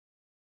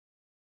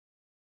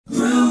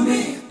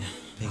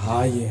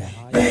Oh yeah.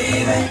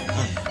 Baby.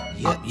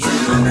 Yep.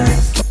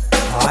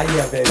 Oh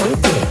yeah, baby.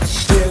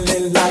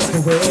 Really like the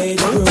way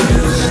you move.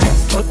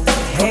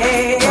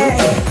 Hey,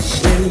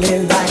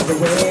 really like the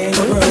way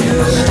you move.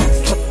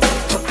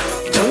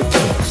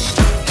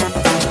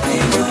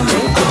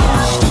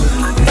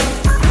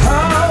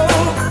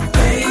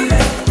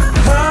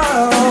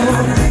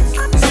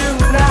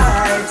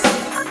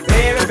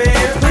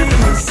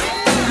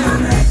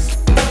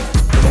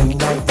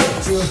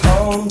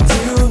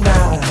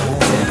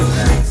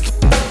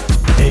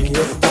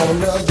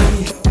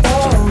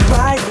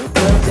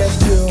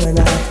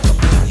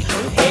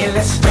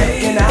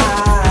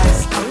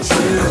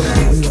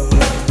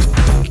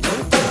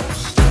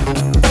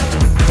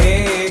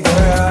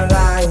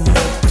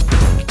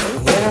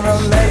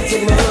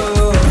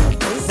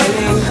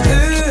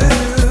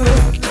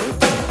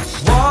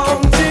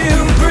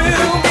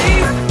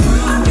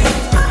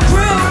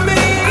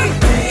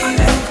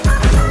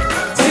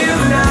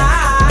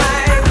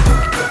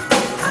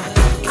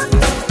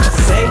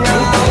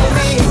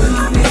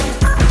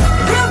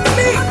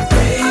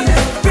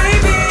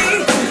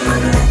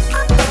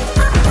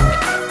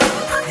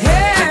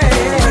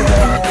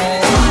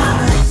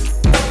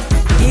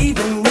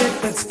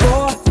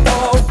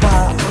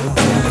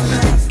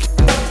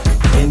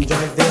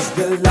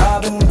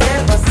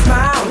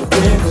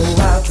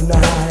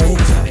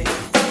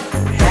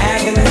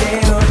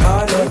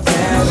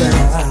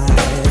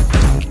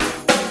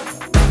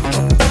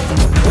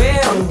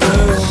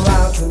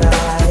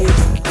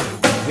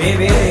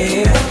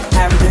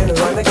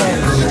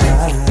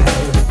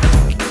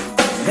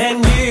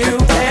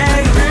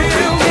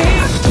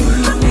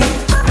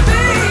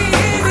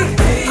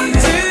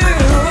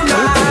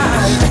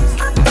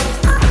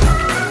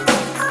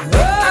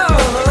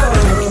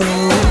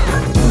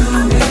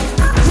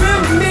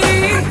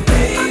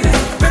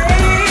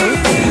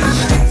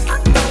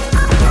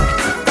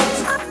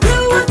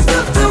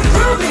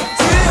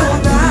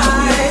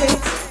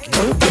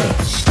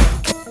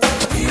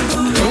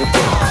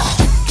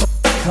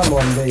 Come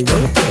on, baby.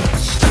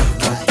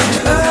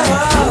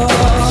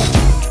 Oh,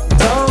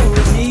 don't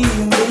leave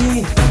me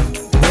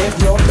with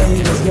your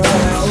baby's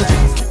girl.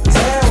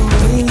 Tell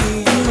me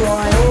you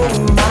are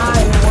in my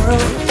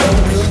world.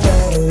 Don't you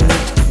know?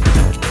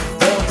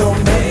 Don't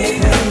make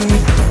me.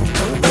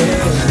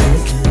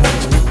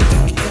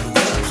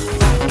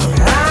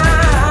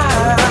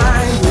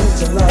 I need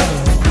your love.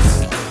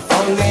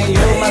 Only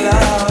you, my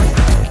love.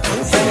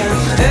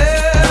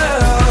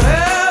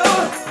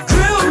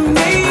 Groom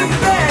me,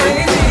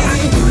 baby.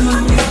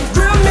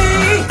 Groom me.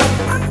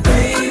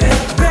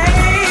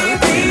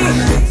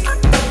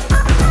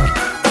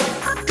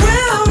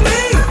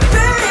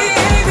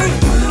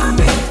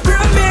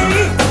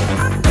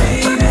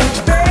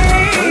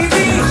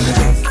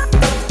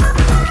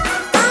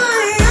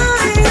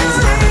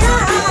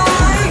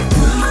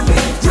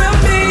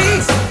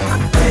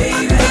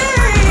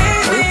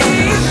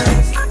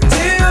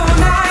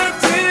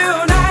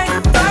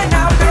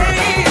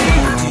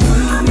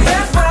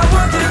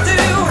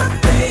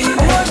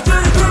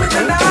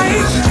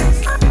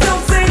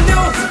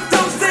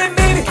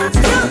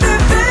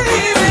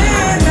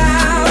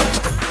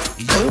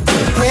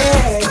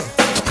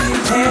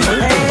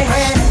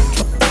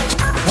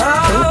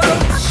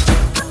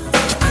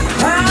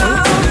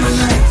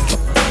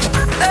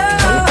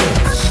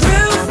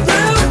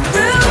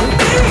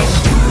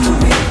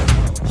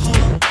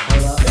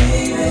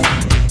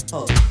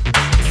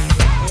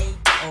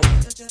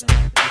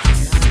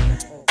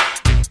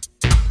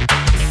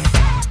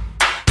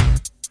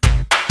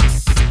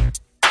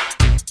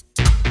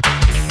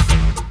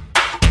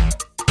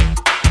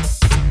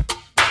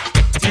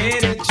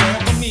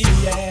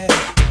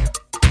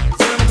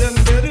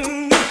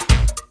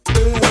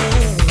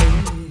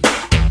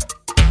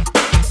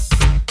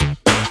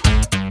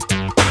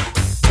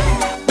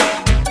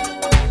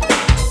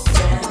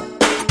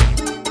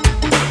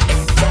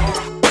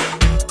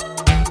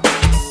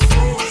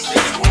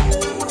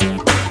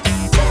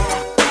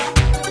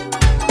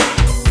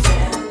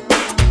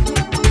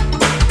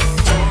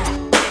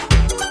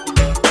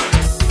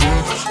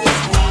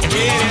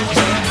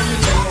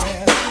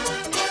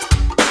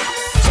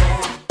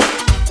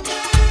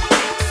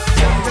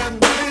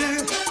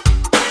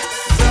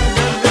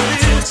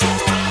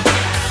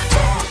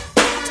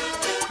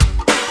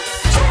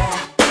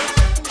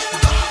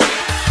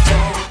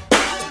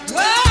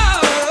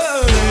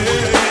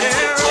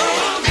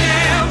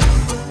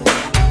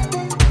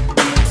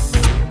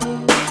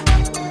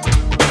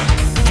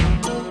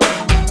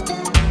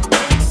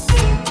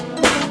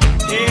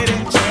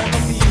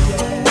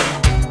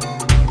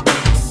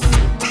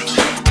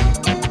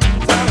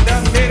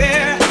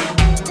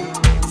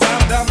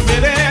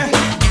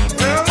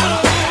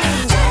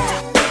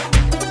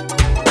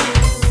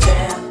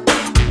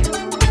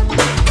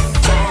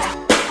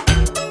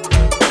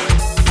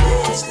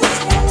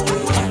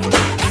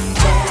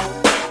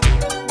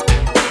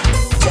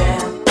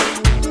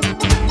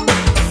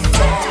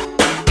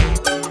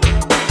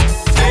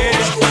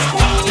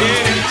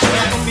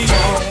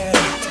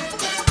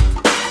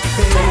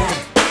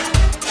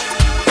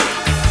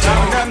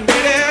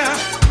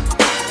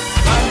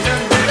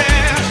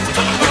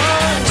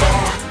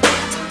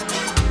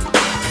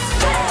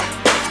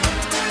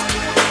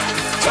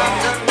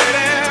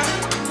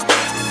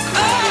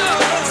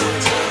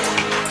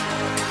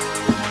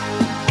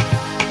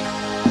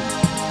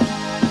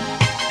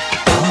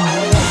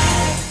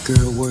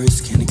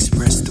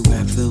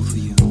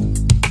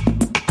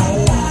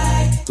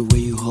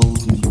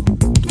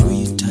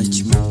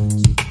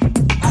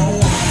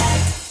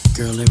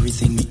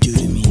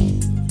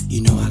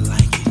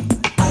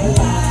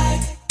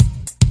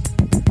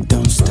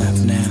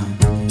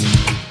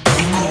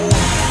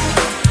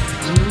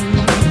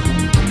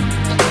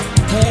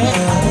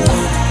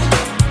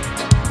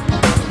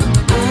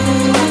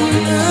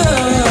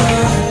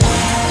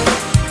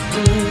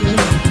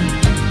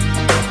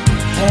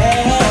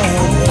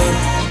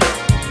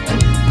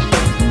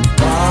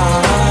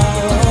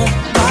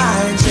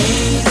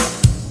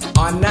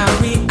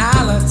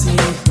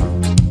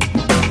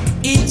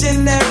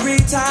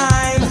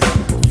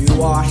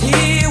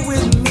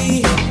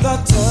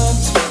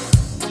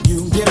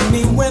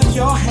 me with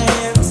your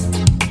hands.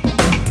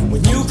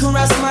 When you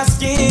caress my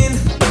skin,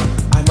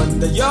 I'm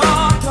under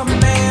your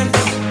command.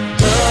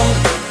 Girl,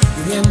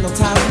 you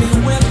hypnotize me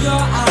with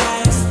your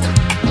eyes.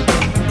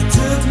 It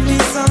took me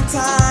some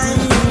time,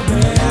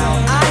 now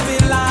I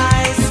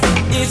realize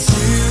it's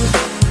you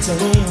to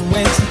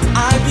which I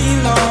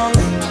belong.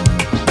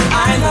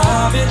 I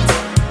love it,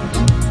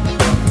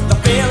 the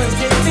feeling's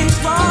getting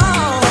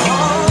strong.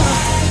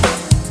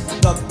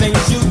 The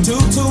things you do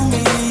to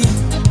me,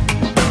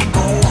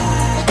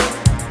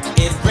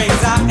 it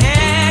brings out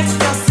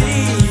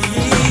ecstasy.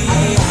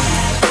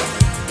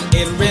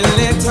 It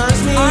really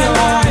turns me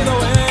on.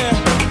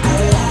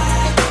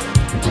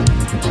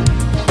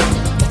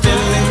 The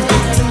feeling's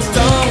getting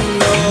strong.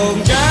 Oh,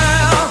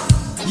 girl,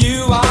 you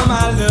are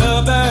my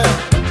lover.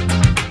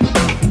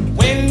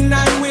 When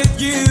I'm with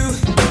you,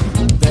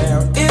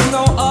 there is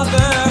no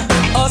other.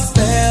 A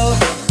spell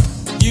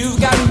you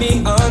got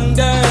me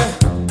under.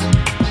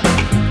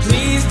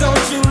 Please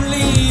don't you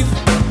leave.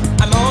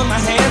 I'm on my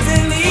hands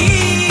and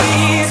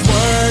knees.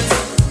 Words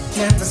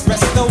can't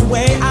express the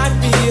way I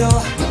feel.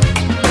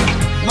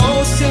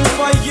 Motions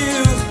for you,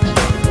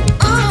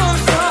 oh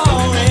so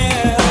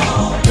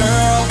real.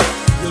 Girl,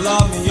 you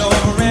love me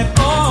over and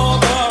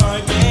over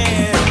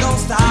again. Don't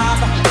stop.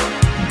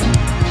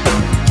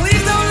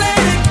 Please don't let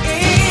it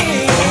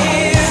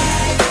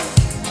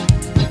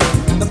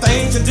end. The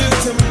things you do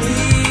to me,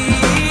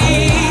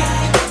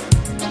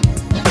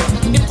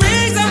 it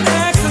brings an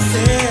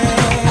ecstasy.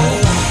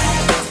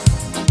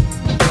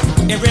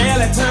 It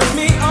really turns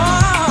me on.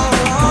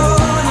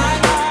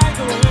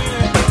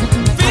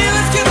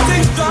 Feelings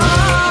getting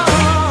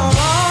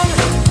strong.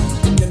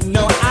 You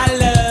know I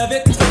love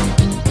it.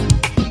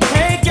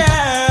 Hey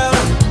girl,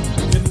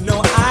 you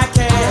know I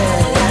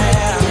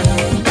care.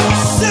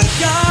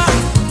 Sugar,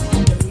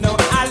 you know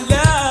I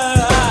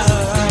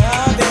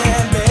love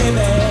it,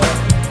 baby.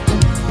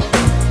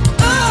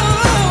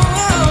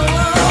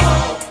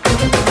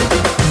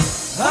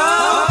 Oh,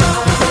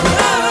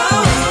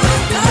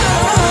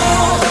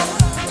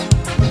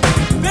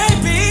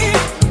 baby,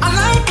 I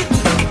like it.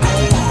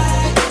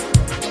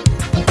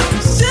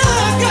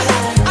 Sugar,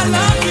 I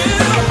love you.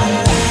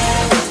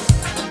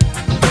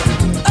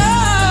 Oh,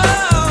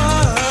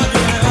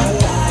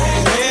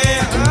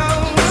 yeah.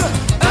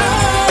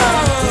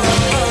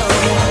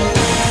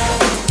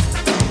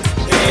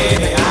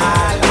 Hey, I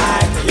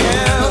like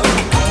you.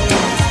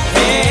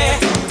 Hey,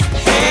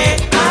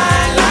 I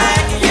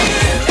like you.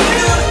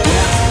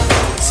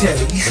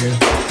 Teddy,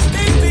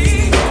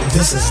 Baby,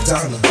 this is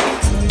Donna.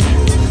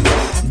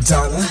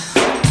 Donna,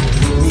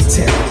 meet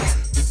Teddy.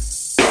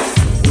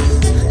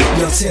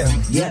 Yo, Tim,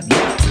 Yep.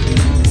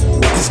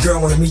 this girl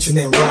wanna meet you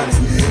named Ronnie.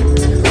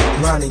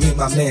 Ronnie, meet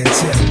my man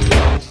Tim.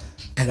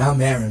 And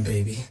I'm Arron,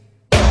 baby.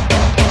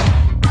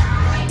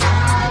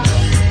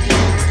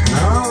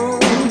 Oh,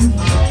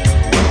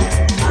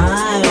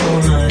 I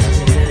want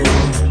you.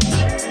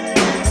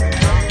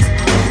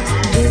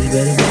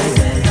 Baby.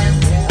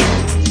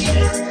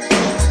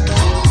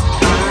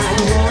 I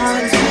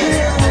want you.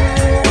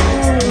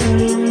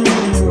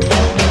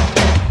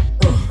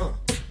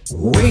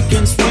 We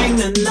can swing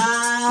the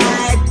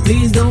night.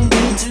 Please don't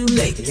be too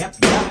late. Yep.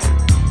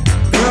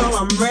 Girl,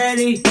 I'm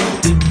ready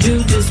to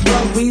do just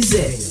what we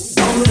say.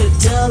 Over the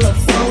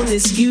telephone,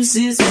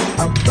 excuses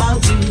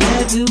about you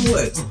had to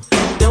work.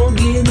 Don't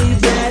give me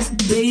that,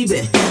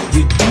 baby.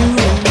 You're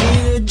doing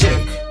me a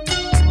jerk.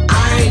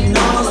 I ain't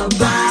all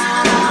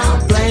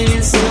about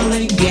playing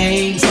silly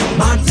games.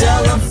 My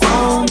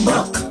telephone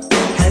book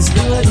has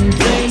good and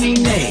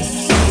plain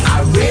names.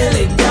 I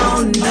really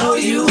don't know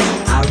you.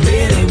 I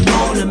really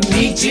wanna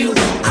meet you.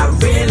 I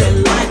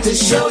really like to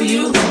show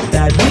you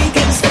that we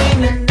can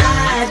spend the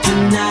night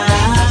tonight.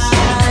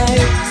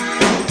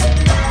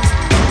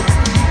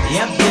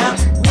 Yep.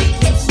 We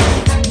can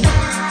spend the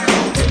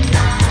night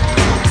tonight.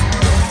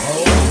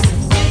 Oh,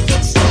 we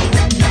can spend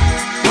the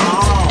night.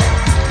 Oh,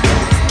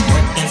 we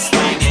can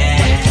swing it.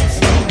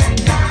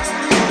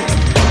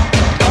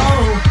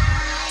 Oh,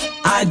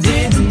 I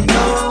didn't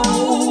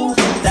know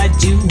that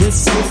you were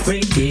so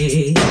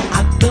freaky.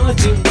 I thought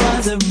you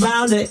was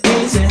around the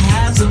age to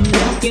have some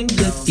milk and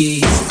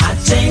cookies. I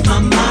changed my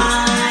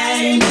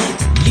mind.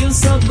 You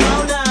so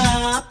grown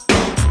up.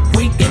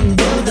 We can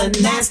do the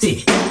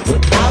nasty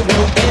without no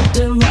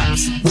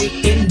interrupts. We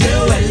can do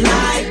it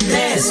like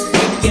this.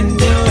 We can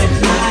do it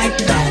like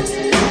that.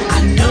 I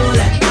know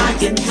that I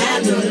can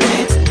handle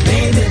it.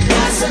 Baby,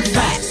 that's a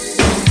fact.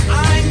 I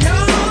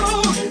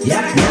know.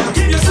 Yep.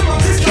 Give you some of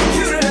this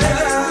computer.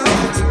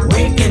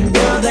 We can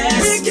do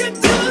this. We can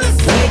do this.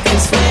 We can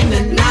spend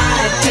the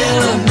night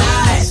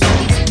tonight.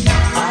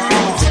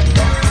 Oh,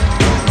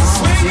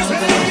 Swing it,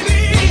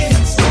 baby.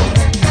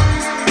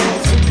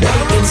 we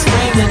can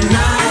spend the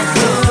night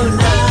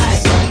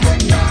tonight.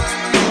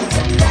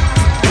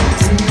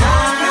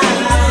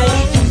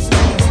 Tonight.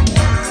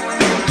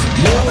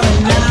 You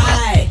and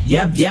I.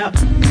 Yep.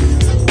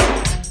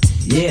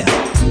 Yeah.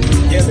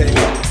 Yeah,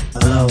 baby.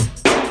 Hello.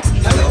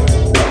 Hello.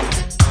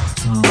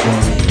 Oh,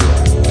 boy.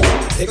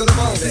 Here goes the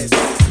phone, baby.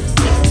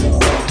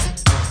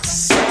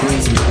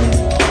 Squeeze me,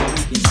 baby.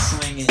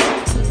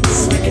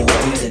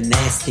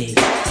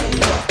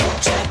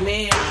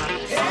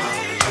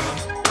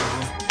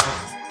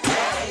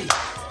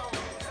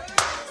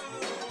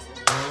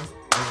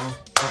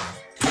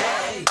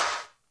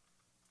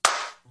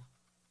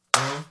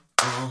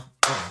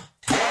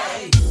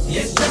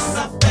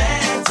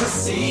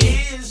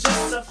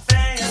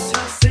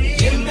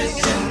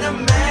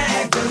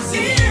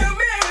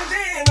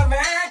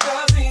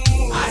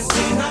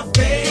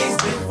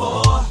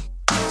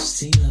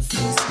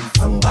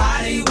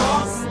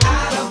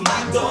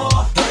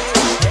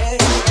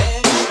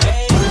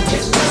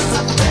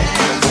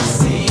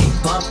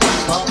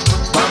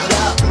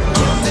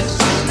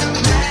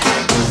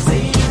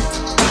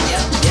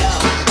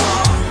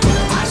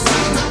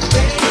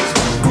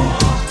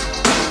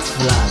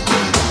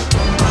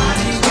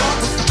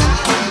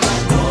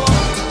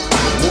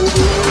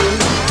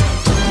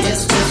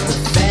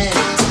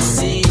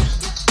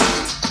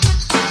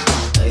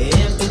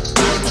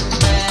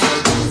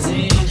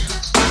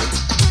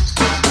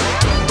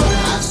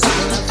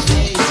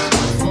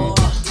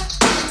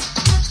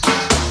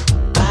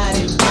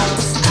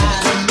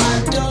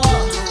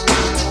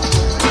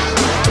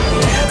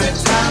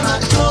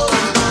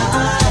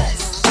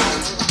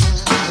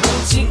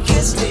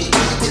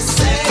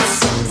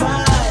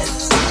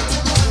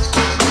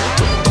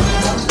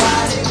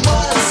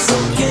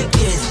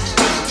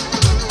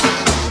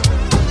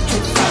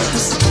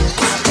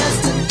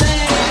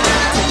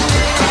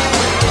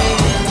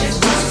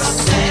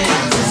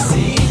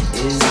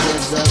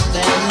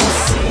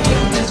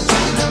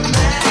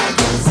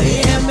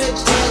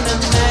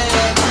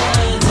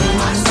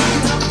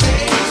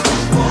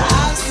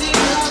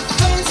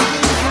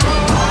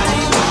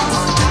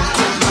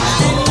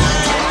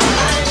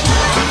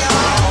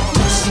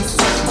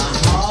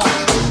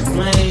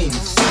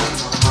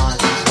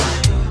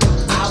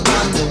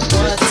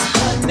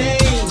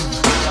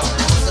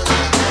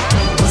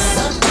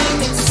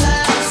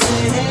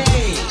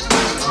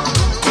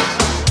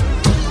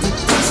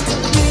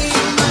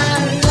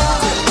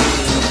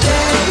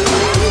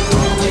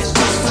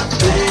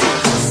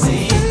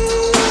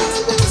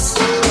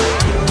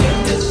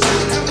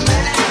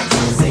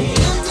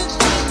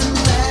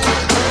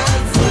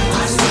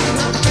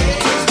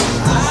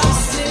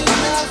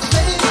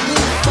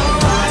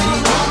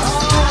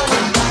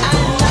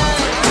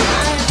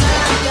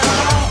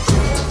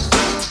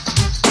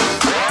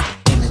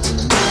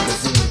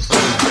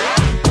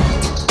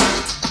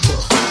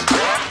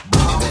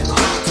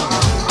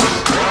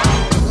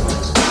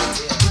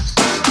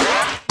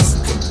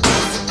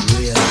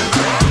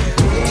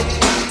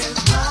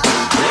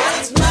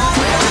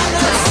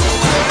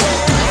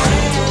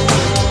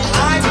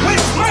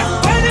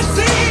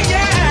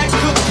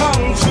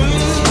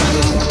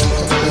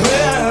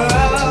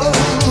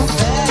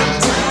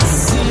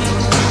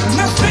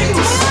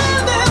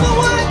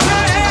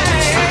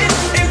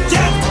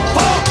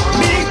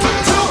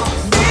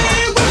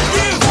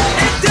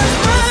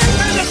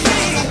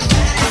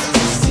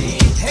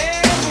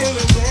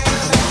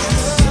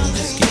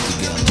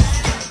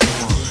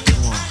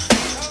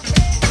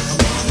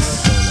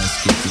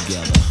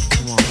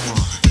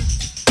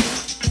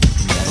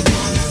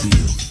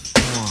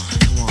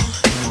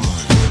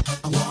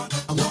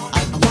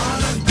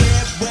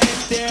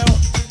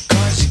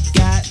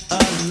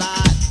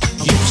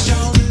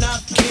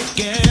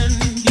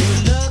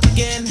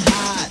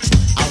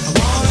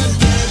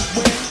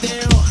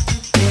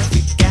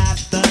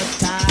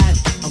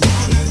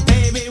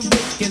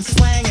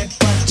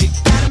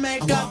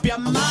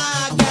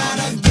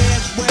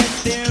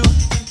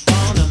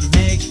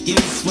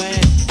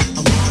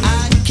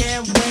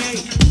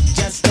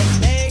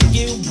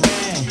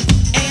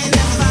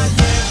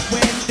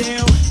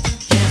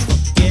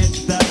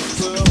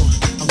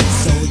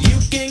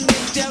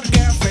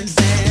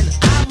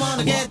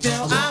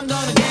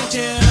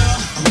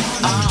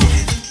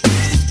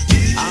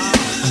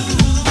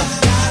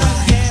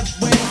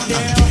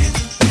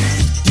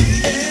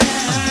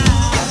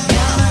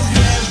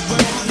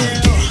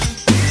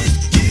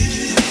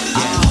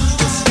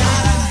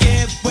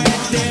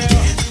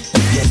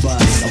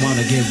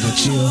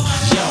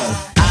 Yo,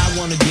 I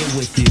wanna get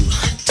with you.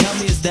 Tell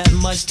me, is that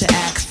much to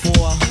ask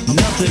for?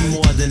 Nothing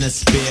more than a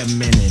spare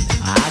minute.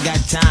 I got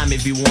time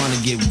if you wanna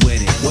get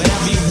with it.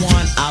 Whatever you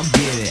want, I'll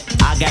get it.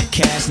 I got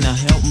cash, now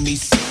help me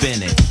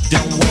spin it.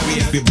 Don't worry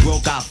if you're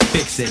broke, I'll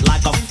fix it.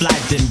 Like a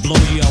flight, then blow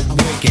you up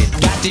wicked.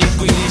 Got the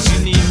ingredients you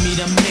need me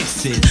to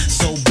mix it.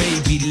 So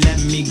baby,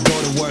 let me go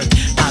to work.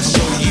 I'll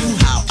show you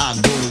how I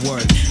go to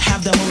work.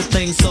 Have the whole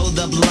thing sewed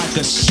up like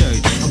a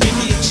shirt. Give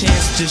me a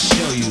chance to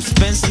show you.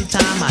 Spend some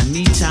time, I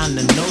need time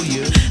to know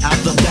you.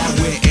 After that,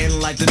 we're in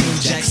like the new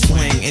Jack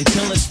Swing.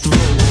 Until it's through,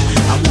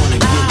 I wanna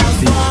get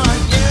with you.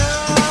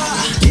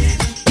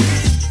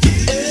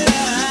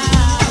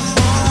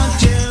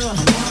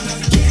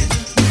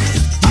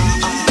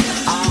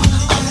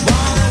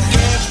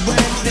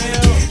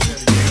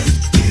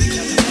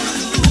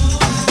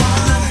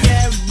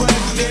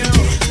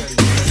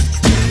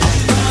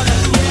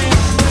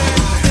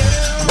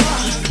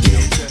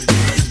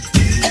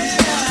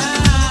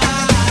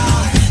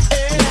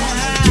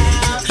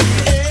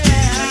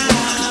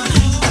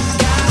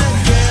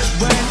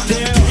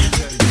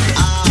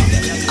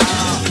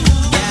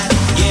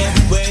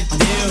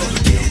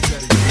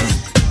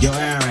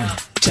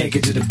 Take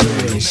it to the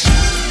bridge.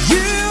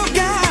 You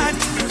got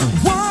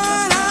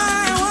what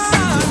I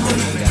want.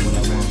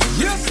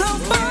 You're so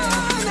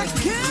fun, I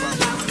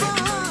can't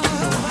afford.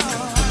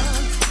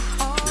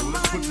 All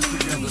my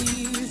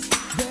needs,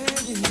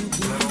 begging you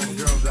to let all the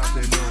girls out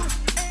there know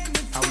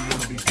how we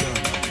wanna be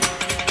done.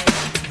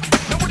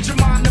 Now would you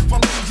mind if I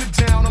laid you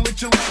down and let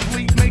your legs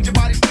leak, made your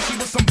body sticky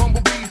with some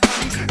bumblebee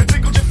honey, and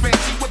tickled your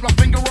fancy with my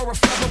finger or a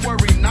feather?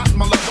 Worry not,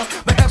 my lover,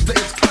 the hamster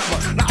is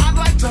clever. Now I'd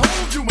like to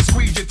hold you and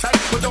squeeze you tight,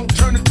 but don't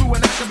turn into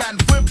an acrobat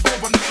and flip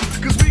overnight.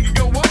 Cause we could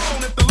go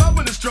on if the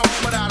loving is strong,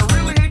 but I'd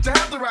really hate to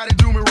have to write it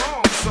do me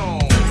wrong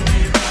song.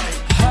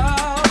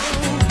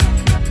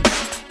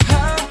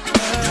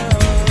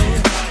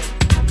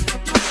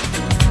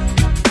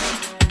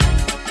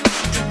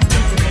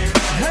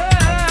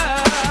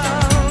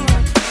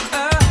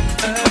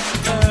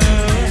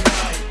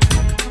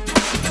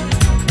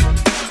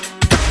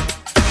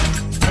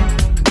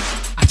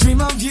 I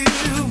dream of you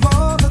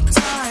all the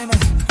time.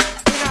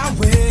 When I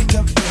wake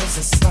up, there's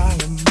a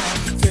smile on my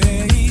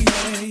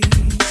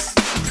face.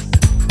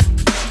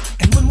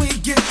 And when we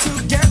get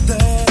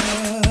together,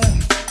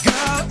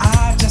 girl,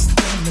 I just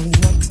don't know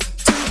what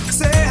to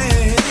say.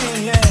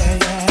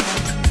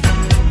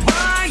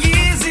 Why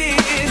is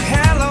it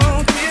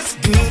hello, kiss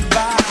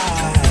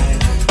goodbye?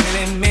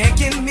 Really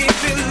making me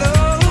feel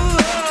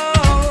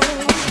low.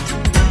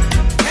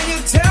 Can you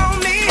tell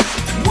me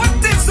what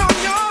is on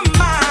your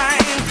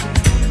mind?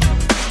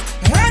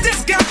 I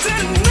just got to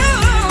know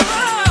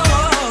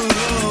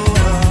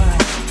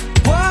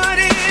what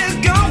is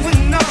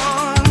going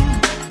on.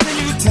 Can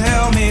you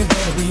tell me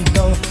where we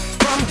go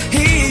from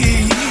here?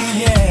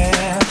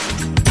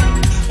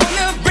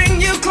 Wanna bring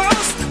you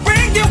close,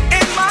 bring you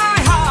in my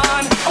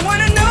heart. I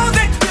wanna know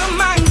that you're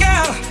my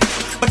girl,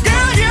 but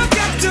girl, you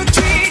got to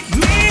treat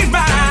me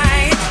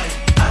right.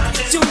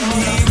 Do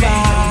me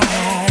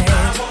right.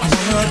 I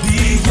wanna be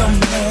your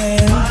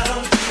man.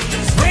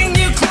 Bring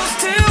you close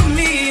to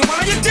me. Why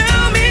you do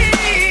me?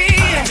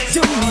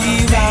 Do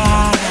me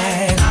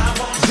right.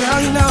 Girl,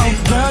 you know,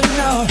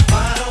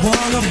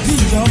 wanna be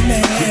your man.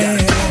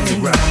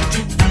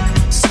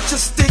 Such a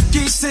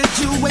sticky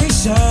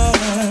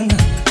situation,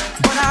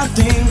 but I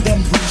think that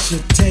we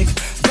should take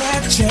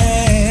that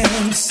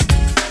chance.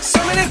 So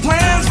many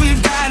plans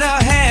we've got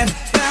ahead.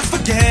 Let's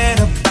forget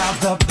about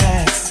the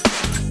past.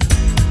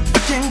 We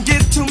can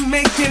get to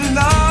making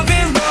love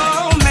and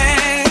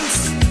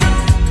romance.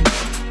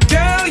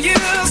 Girl,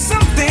 you're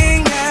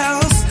something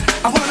else.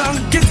 I wanna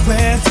get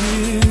with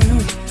you.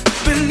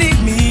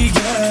 Believe me,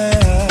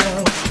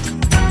 girl.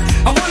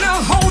 I wanna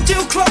hold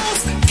you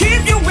close,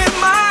 keep you in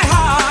my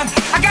heart.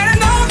 I gotta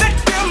know that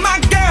you're my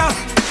girl.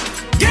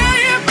 Yeah,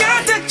 you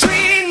got to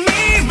treat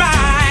me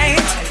right.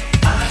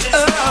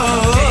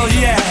 Oh,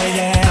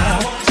 yeah.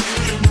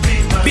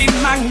 Be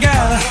my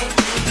girl.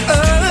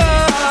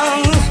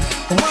 Oh,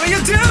 what you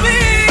do me?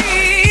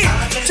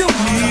 Do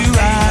me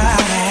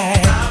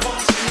right.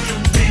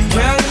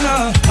 Girl, you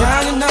know.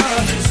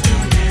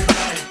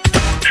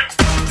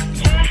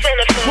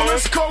 Well,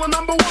 let's call her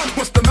number one.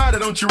 What's the matter?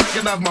 Don't you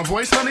recognize my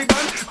voice, honey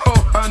bun?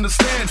 Oh, I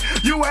understand.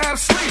 You were half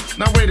asleep.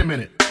 Now wait a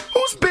minute.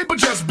 Whose beep or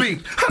just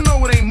beep? I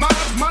know it ain't mine.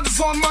 Mine's is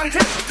on my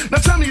hip. Now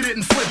tell me you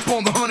didn't flip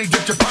on the honey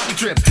dip your pocket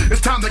trip.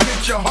 It's time to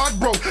get your heart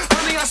broke.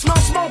 Honey, I smell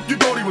smoke. You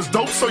thought he was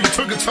dope, so you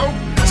took a toke.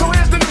 So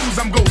here's the news.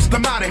 I'm ghost.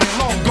 I'm out of here,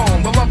 long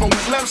gone. The lover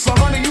went left, so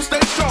honey, you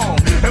stay strong.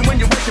 And when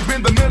you wake up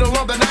in the middle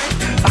of the night,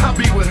 I'll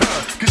be with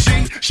her. Cause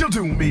she'll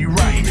do me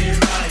right.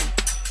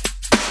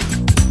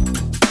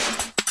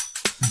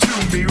 Do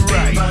me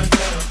right.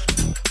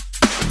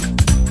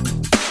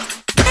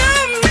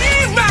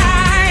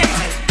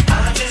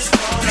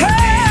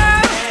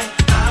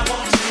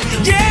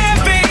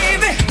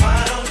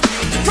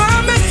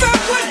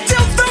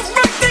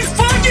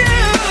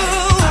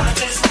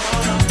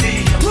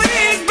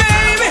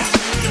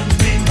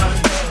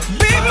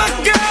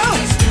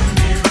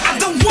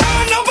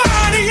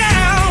 Nobody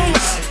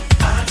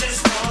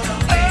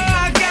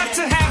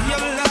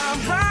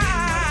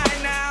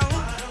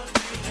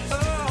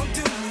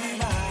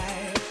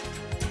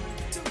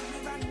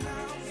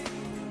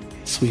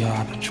Sweetheart,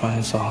 I've been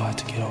trying so hard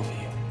to get over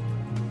you.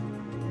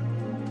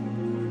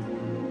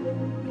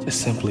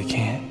 Just simply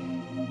can't.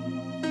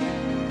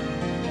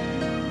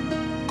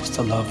 'Cause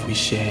the love we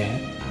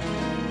shared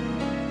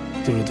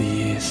through the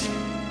years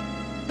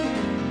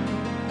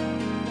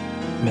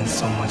meant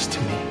so much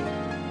to me.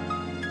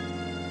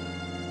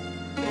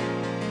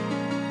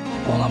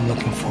 All I'm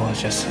looking for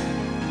is just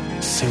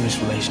a serious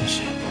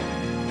relationship,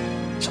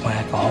 somebody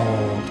I can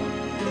hold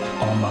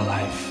all my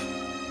life.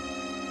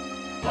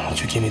 Why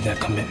don't you give me that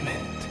commitment?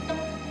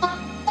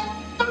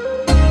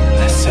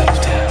 Let's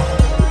settle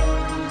down.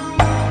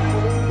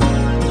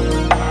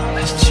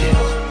 Let's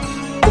chill.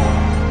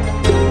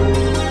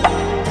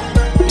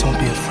 Don't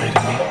be afraid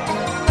of me.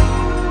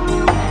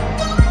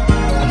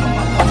 I know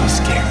my love is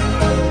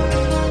scary,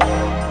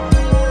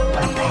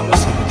 but I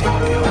promise everything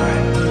will be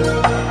alright.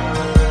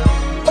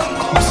 Come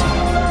closer.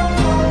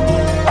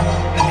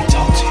 Let me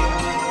talk to you.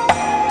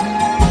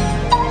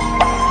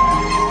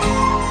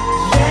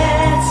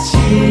 Let's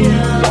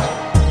chill.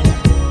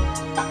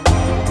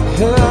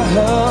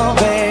 Oh,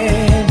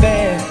 baby.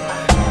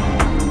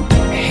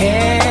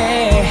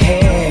 Hey,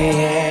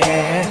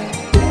 hey.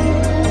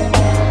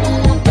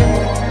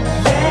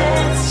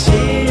 Let's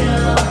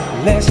chill.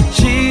 Let's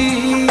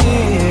chill,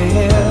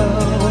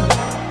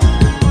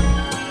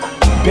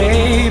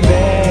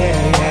 baby.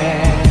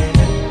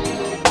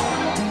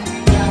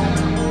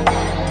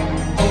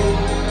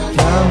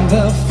 From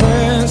the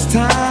first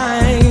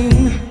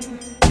time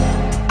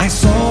I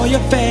saw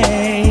your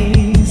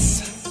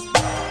face,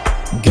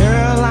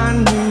 girl, I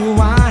knew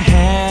I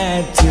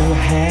had to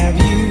have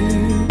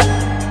you.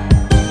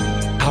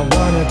 I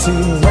wanted to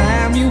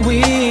wrap you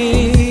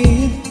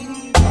with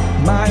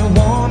my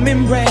warm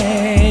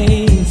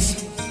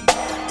embrace,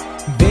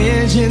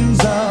 visions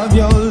of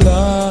your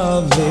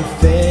lovely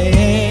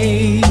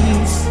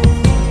face.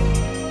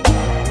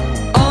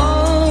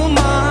 All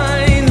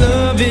my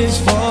love is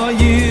for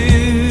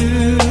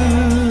you.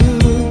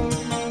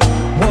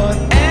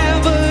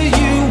 Whatever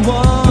you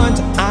want,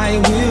 I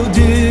will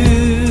do.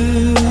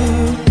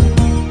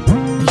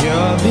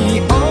 You're the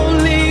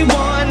only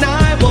one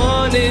I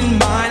want in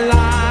my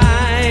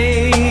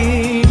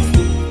life.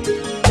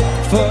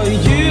 For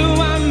you,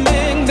 I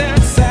make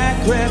that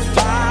sacrifice.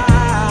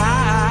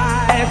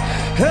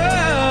 Let's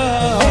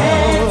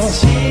Oh,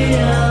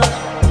 chill.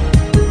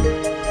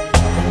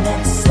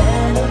 Let's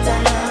settle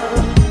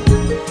down.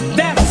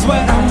 that's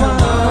what I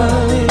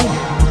want.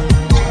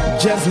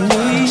 Just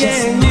me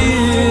and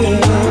you,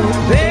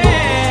 baby.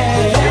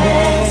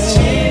 Let's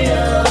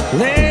chill.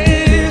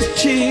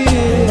 Let's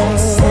chill.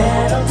 Let's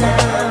settle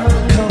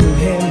down. Come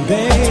here,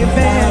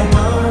 baby.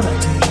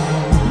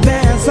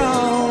 That's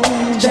all.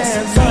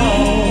 That's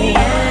all.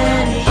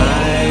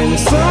 I'm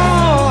so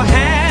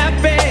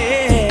happy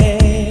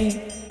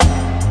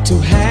to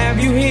have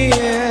you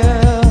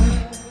here,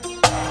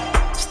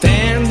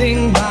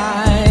 standing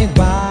by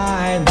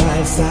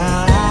my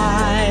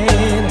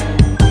side.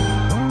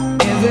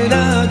 Is it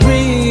a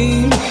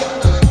dream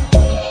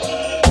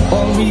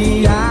or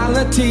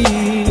reality?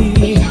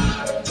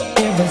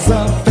 If it's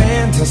a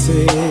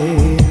fantasy,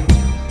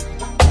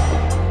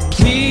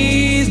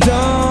 please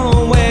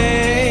don't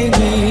wake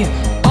me.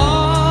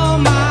 All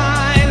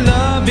my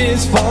love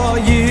is for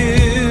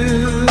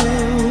you.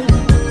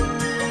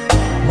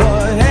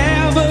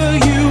 Whatever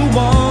you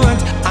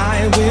want,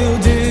 I will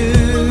do.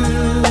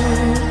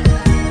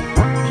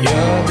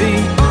 You're the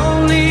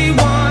only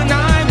one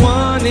I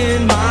want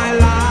in my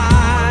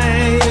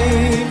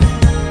life.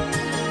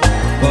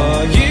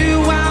 For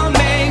you, I'll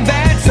make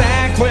that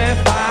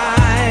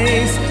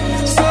sacrifice.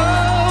 So,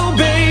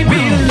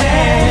 baby,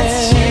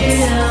 let's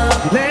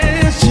chill.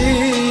 Let's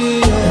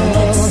chill.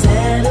 Let's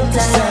settle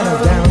down.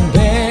 Settle down,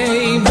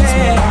 baby.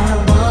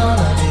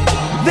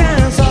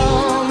 That's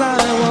all I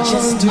want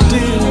Just to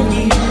do.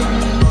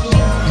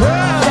 Oh,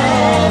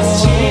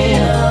 Let's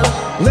chill.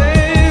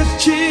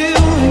 let's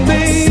chill,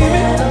 baby.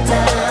 Settle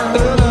down.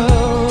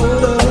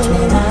 Oh,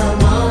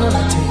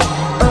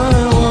 I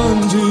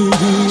want to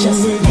do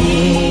Just with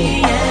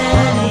me you.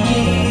 and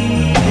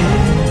you.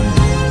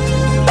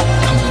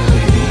 Come on,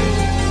 baby.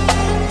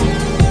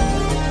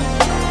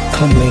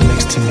 Come lay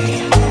next to me.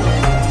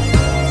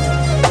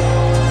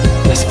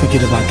 Let's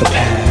forget about the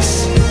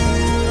past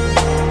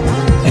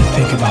and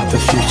think about the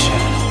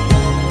future.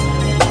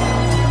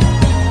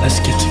 Let's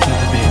get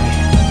together, baby.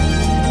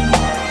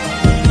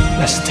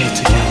 Let's stay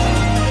together.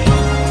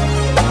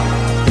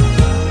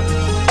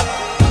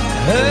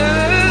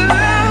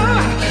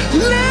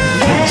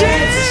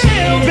 Let's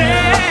chill,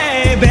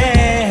 baby.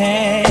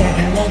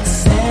 Let's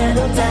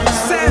settle down.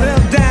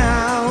 Settle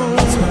down.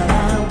 That's what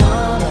I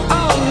want.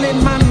 All in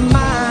my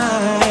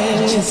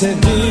mind to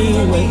be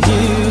with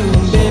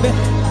you, baby.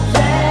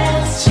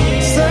 Let's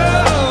chill. So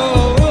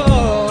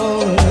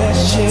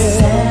let's chill.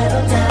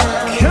 Settle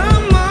down.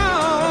 Come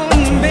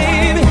on,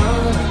 baby.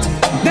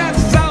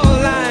 That's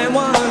all I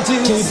want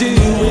to do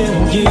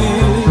with you.